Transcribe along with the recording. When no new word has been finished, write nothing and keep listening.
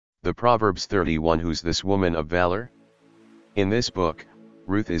The Proverbs 31. Who's this woman of valor? In this book,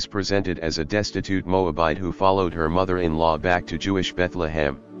 Ruth is presented as a destitute Moabite who followed her mother-in-law back to Jewish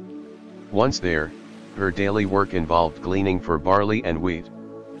Bethlehem. Once there, her daily work involved gleaning for barley and wheat.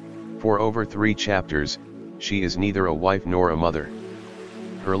 For over 3 chapters, she is neither a wife nor a mother.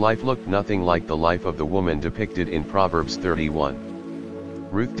 Her life looked nothing like the life of the woman depicted in Proverbs 31.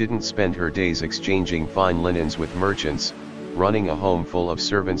 Ruth didn't spend her days exchanging fine linens with merchants, running a home full of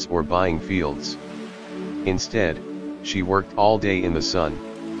servants or buying fields. Instead, she worked all day in the sun,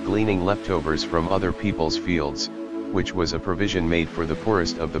 gleaning leftovers from other people's fields, which was a provision made for the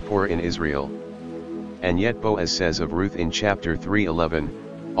poorest of the poor in Israel. And yet Boaz says of Ruth in chapter 3:11,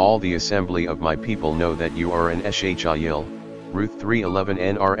 "All the assembly of my people know that you are an Eshachayil," Ruth 3:11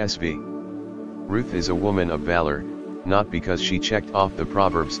 NRSV. Ruth is a woman of valor, not because she checked off the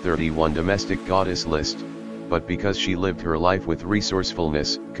Proverbs 31 domestic goddess list, but because she lived her life with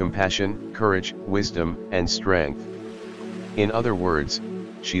resourcefulness, compassion, courage, wisdom, and strength. In other words,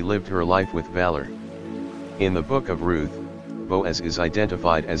 she lived her life with valor. In the book of Ruth, Boaz is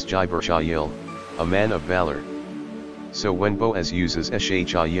identified as Jiber-Shayil, a man of valor. So when Boaz uses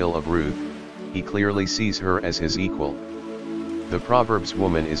Eshachayil of Ruth, he clearly sees her as his equal. The Proverbs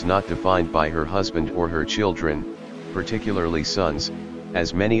woman is not defined by her husband or her children, particularly sons,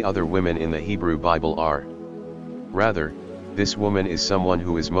 as many other women in the Hebrew Bible are. Rather, this woman is someone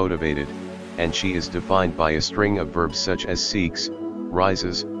who is motivated, and she is defined by a string of verbs such as seeks,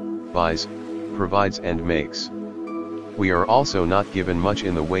 rises, buys, provides and makes. We are also not given much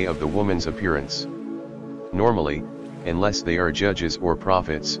in the way of the woman's appearance. Normally, unless they are judges or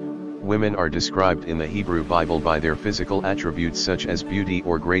prophets, women are described in the Hebrew Bible by their physical attributes such as beauty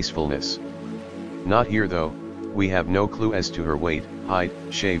or gracefulness. Not here though, we have no clue as to her weight, height,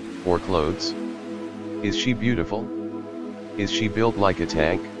 shape, or clothes. Is she beautiful? Is she built like a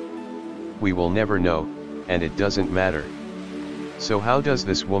tank? We will never know, and it doesn't matter. So how does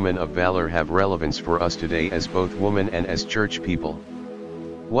this woman of valor have relevance for us today as both woman and as church people?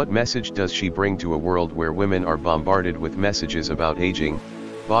 What message does she bring to a world where women are bombarded with messages about aging,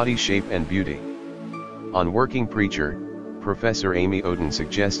 body shape and beauty? On Working Preacher, Professor Amy Oden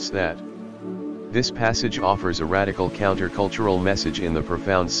suggests that this passage offers a radical countercultural message in the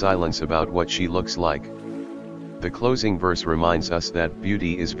profound silence about what she looks like. The closing verse reminds us that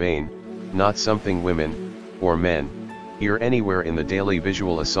beauty is vain, not something women, or men, hear anywhere in the daily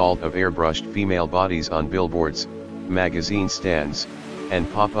visual assault of airbrushed female bodies on billboards, magazine stands,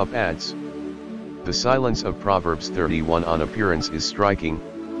 and pop-up ads. The silence of Proverbs 31 on appearance is striking,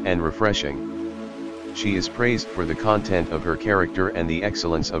 and refreshing. She is praised for the content of her character and the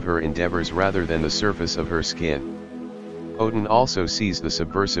excellence of her endeavors rather than the surface of her skin. Oden also sees the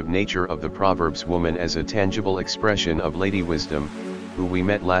subversive nature of the Proverbs woman as a tangible expression of Lady Wisdom, who we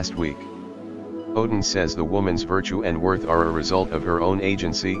met last week. Oden says the woman's virtue and worth are a result of her own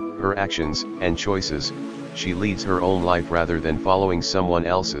agency, her actions, and choices. She leads her own life rather than following someone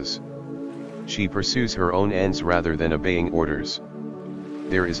else's. She pursues her own ends rather than obeying orders.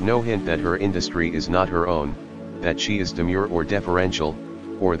 There is no hint that her industry is not her own, that she is demure or deferential,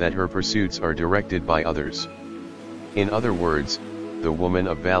 or that her pursuits are directed by others. In other words, the woman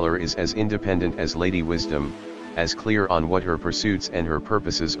of valor is as independent as Lady Wisdom, as clear on what her pursuits and her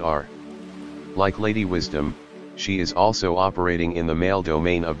purposes are. Like Lady Wisdom, she is also operating in the male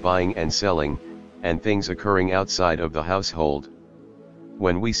domain of buying and selling, and things occurring outside of the household.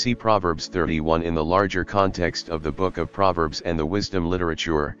 When we see Proverbs 31 in the larger context of the book of Proverbs and the wisdom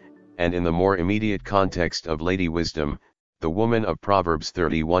literature, and in the more immediate context of Lady Wisdom, the woman of Proverbs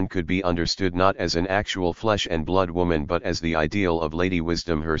 31 could be understood not as an actual flesh and blood woman but as the ideal of Lady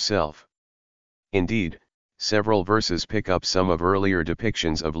Wisdom herself. Indeed, several verses pick up some of earlier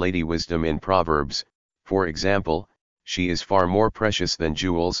depictions of Lady Wisdom in Proverbs. For example, she is far more precious than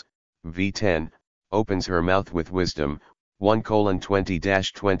jewels, v10, opens her mouth with wisdom,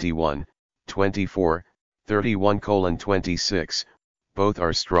 1:20-21, 24, 31:26, both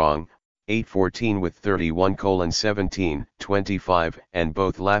are strong, 8:14 with 31:17, 25, and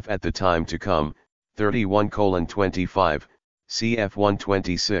both laugh at the time to come, 31:25, cf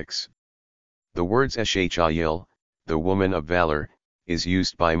 126. The words Eshachayil, the woman of valor, is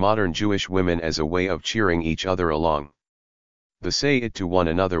used by modern Jewish women as a way of cheering each other along. They say it to one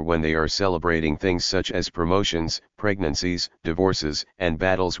another when they are celebrating things such as promotions, pregnancies, divorces, and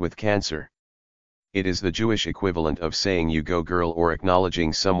battles with cancer. It is the Jewish equivalent of saying "you go girl" or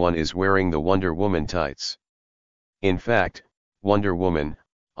acknowledging someone is wearing the Wonder Woman tights. In fact, Wonder Woman,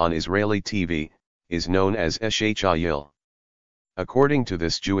 on Israeli TV, is known as Eshachayil. According to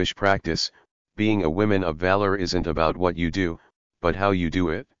this Jewish practice, being a woman of valor isn't about what you do, but how you do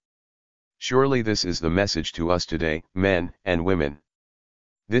it. Surely this is the message to us today, men and women.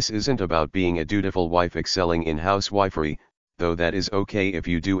 This isn't about being a dutiful wife excelling in housewifery, though that is okay if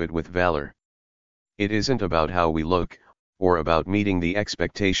you do it with valor. It isn't about how we look, or about meeting the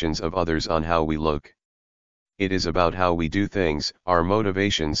expectations of others on how we look. It is about how we do things, our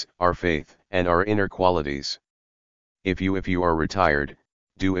motivations, our faith, and our inner qualities. If you are retired,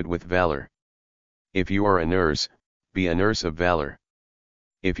 do it with valor. If you are a nurse, be a nurse of valor.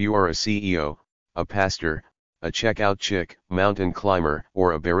 If you are a CEO, a pastor, a checkout chick, mountain climber,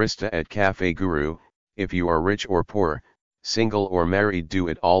 or a barista at Cafe Guru, if you are rich or poor, single or married, do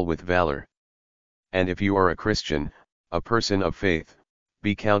it all with valor. And if you are a Christian, a person of faith,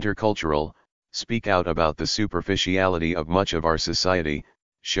 be countercultural, speak out about the superficiality of much of our society,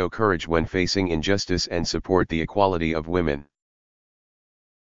 show courage when facing injustice and support the equality of women.